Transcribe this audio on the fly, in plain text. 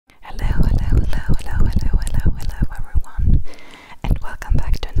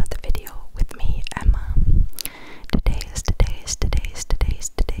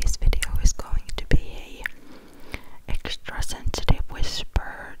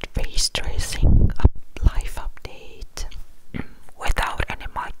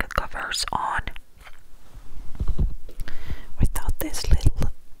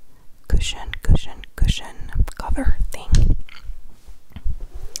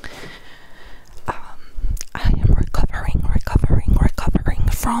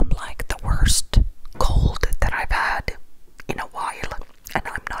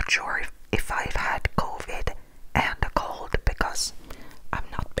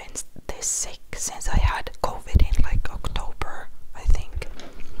really sick since I had COVID in like October, I think.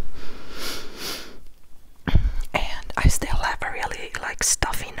 And I still have a really like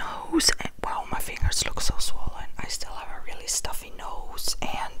stuffy nose. And, wow, my fingers look so swollen. I still have a really stuffy nose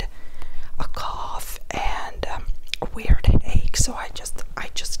and a cough and a weird headache. So I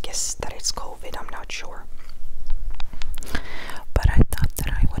just guess that it's COVID. I'm not sure. But I thought that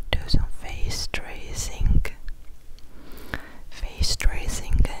I would do some face tracing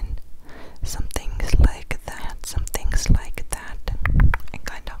and some things like that, and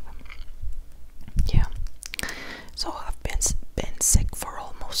kind of, yeah. So I've been sick for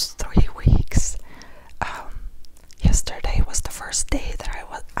almost 3 weeks. Yesterday was the first day that I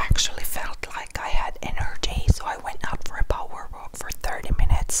actually felt like I had energy, so I went out for a power walk for 30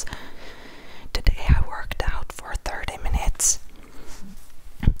 minutes. Today I worked out for 30 minutes,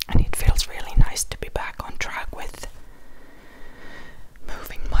 and it feels really nice to be back on track with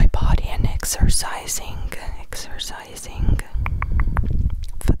moving my body and exercising.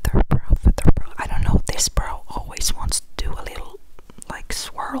 Feather brow. I don't know, this brow always wants to do a little like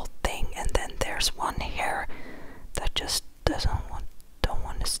swirl thing, and then there's one hair that just don't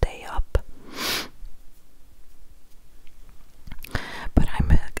want to stay up. But I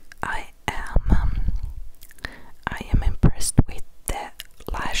am impressed with the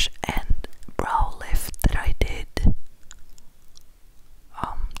lash and brow lift that I did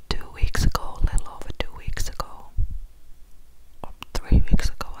 2 weeks ago, a little over 2 weeks ago, or 3 weeks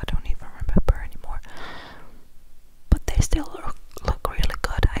ago, I don't even remember anymore. But they still look really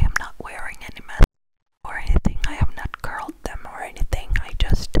good. I am not wearing any mascara or anything. I have not curled them or anything. I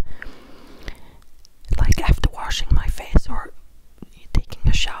just, like, after washing my face or taking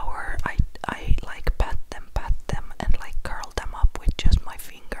a shower, I like pat them and like curl them up with just my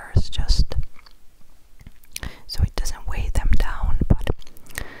fingers, just so it doesn't weigh them down. But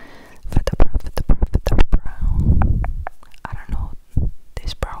for the brow, I don't know,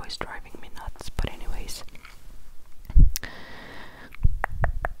 this brow is driving me nuts, but anyways.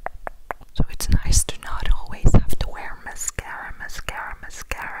 So it's nice to not always have to wear mascara.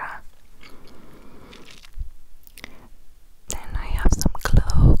 Then I have some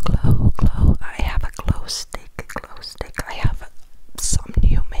glow. I have a glow stick. I have some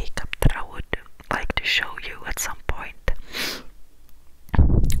new makeup that I would like to show you at some point.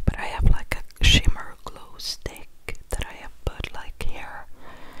 But I have like a shimmer glow stick that I have put like here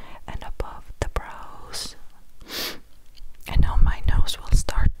and above the brows. And now my nose will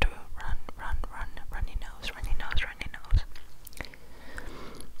start to run, runny nose.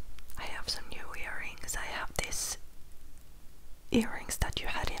 I have some new earrings. I have these earrings that you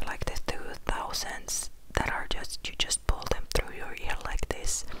had in like the 2000s that are you just pull them through your ear like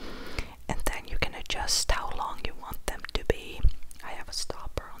this, and then you can adjust how long you want them to be. I have a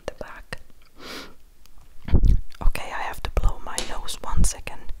stopper on the back. Okay, I have to blow my nose 1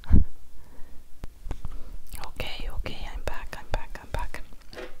 second. Okay, I'm back.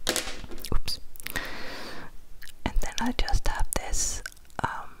 Oops. And then I just have this,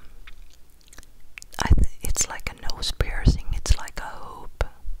 it's like a nose piercing, it's like a hoop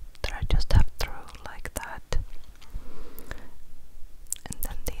that I just have through like that. And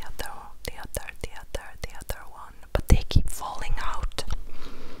then the other one, but they keep falling out.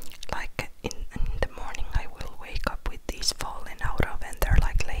 Like in the morning I will wake up with these falling out of, and they're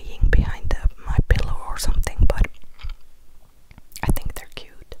like laying behind my pillow or something, but I think they're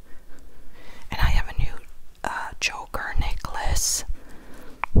cute. And I have a new choker necklace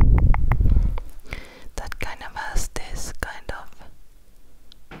that kind of has this kind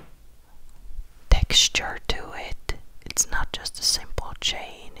of texture to it. It's not just a simple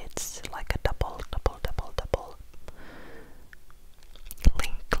chain, it's like a double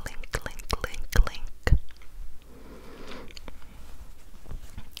link.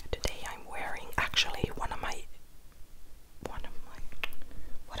 Today I'm wearing actually one of my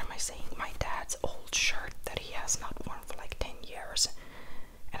what am I saying, my dad's old shirt that he has not worn for like 10 years.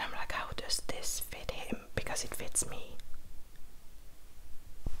 And I'm like, how does this fit him? Because it fits me.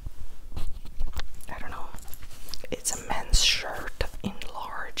 I don't know. It's a men's shirt in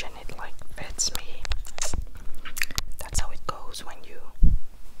large and it like fits me. That's how it goes when you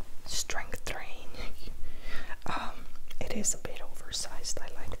strength train. It is a bit oversized. I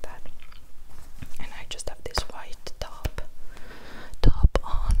like that. And I just have this white top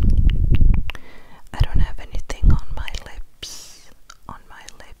on. I don't have anything on my lips.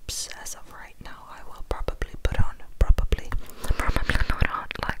 As of right now. I will probably put on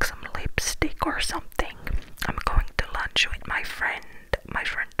like some lipstick or something. I'm going to lunch with my friend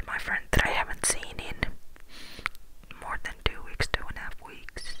that I haven't seen in more than 2 weeks, 2.5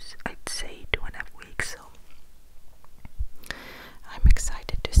 weeks, I'd say.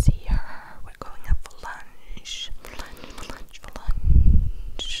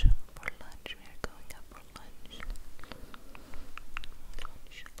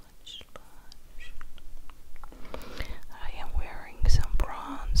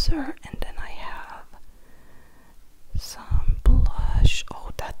 bronzer, and then I have some blush. Oh,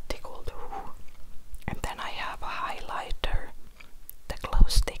 that tickled. Ooh. And then I have a highlighter, the glow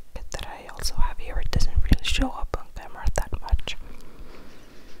stick that I also have here. It doesn't really show up on camera that much.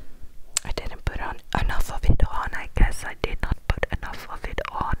 I didn't put on enough of it on. I guess I did not put enough of it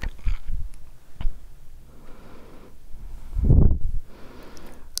on.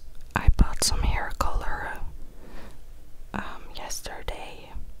 I bought some hair color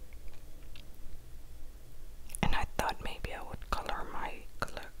yesterday, and I thought maybe I would color my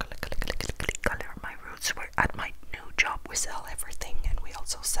roots. At my new job we sell everything, and we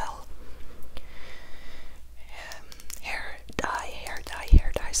also sell hair dye.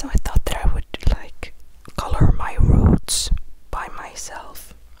 So I thought that I would like color my roots by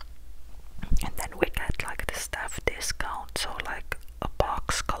myself, and then we get like the staff discount. So like a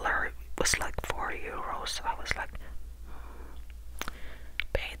box color was like €4. So I was like,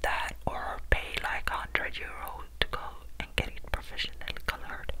 pay that or pay like €100 to go and get it professionally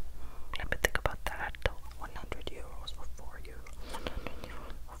colored. Let me think about that though. €100 or €4. €100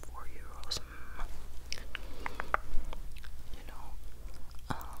 or €4. You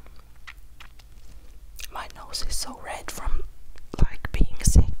know, my nose is so red from like being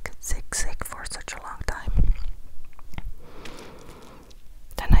sick for such a long time.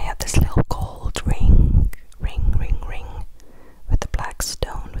 Then I had this little gold ring with the black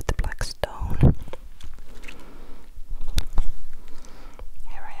stone,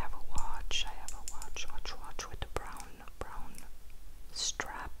 Here I have a watch. Watch with the brown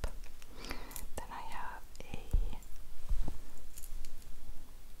strap. Then I have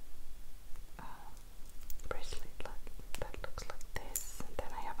a bracelet that looks like this, and then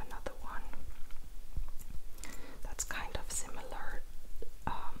I have another one that's kind of similar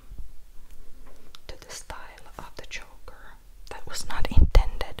to the style of the choker. That was not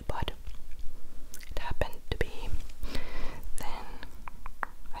intended, but it happened to be. Then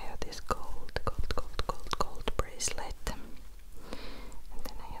I have this gold bracelet, and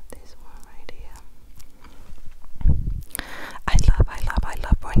then I have this one right here. I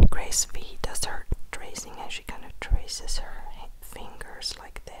love when Grace V does her tracing, and she kind of traces her fingers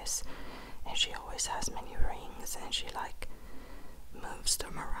like this, and she always has many rings, and she like moves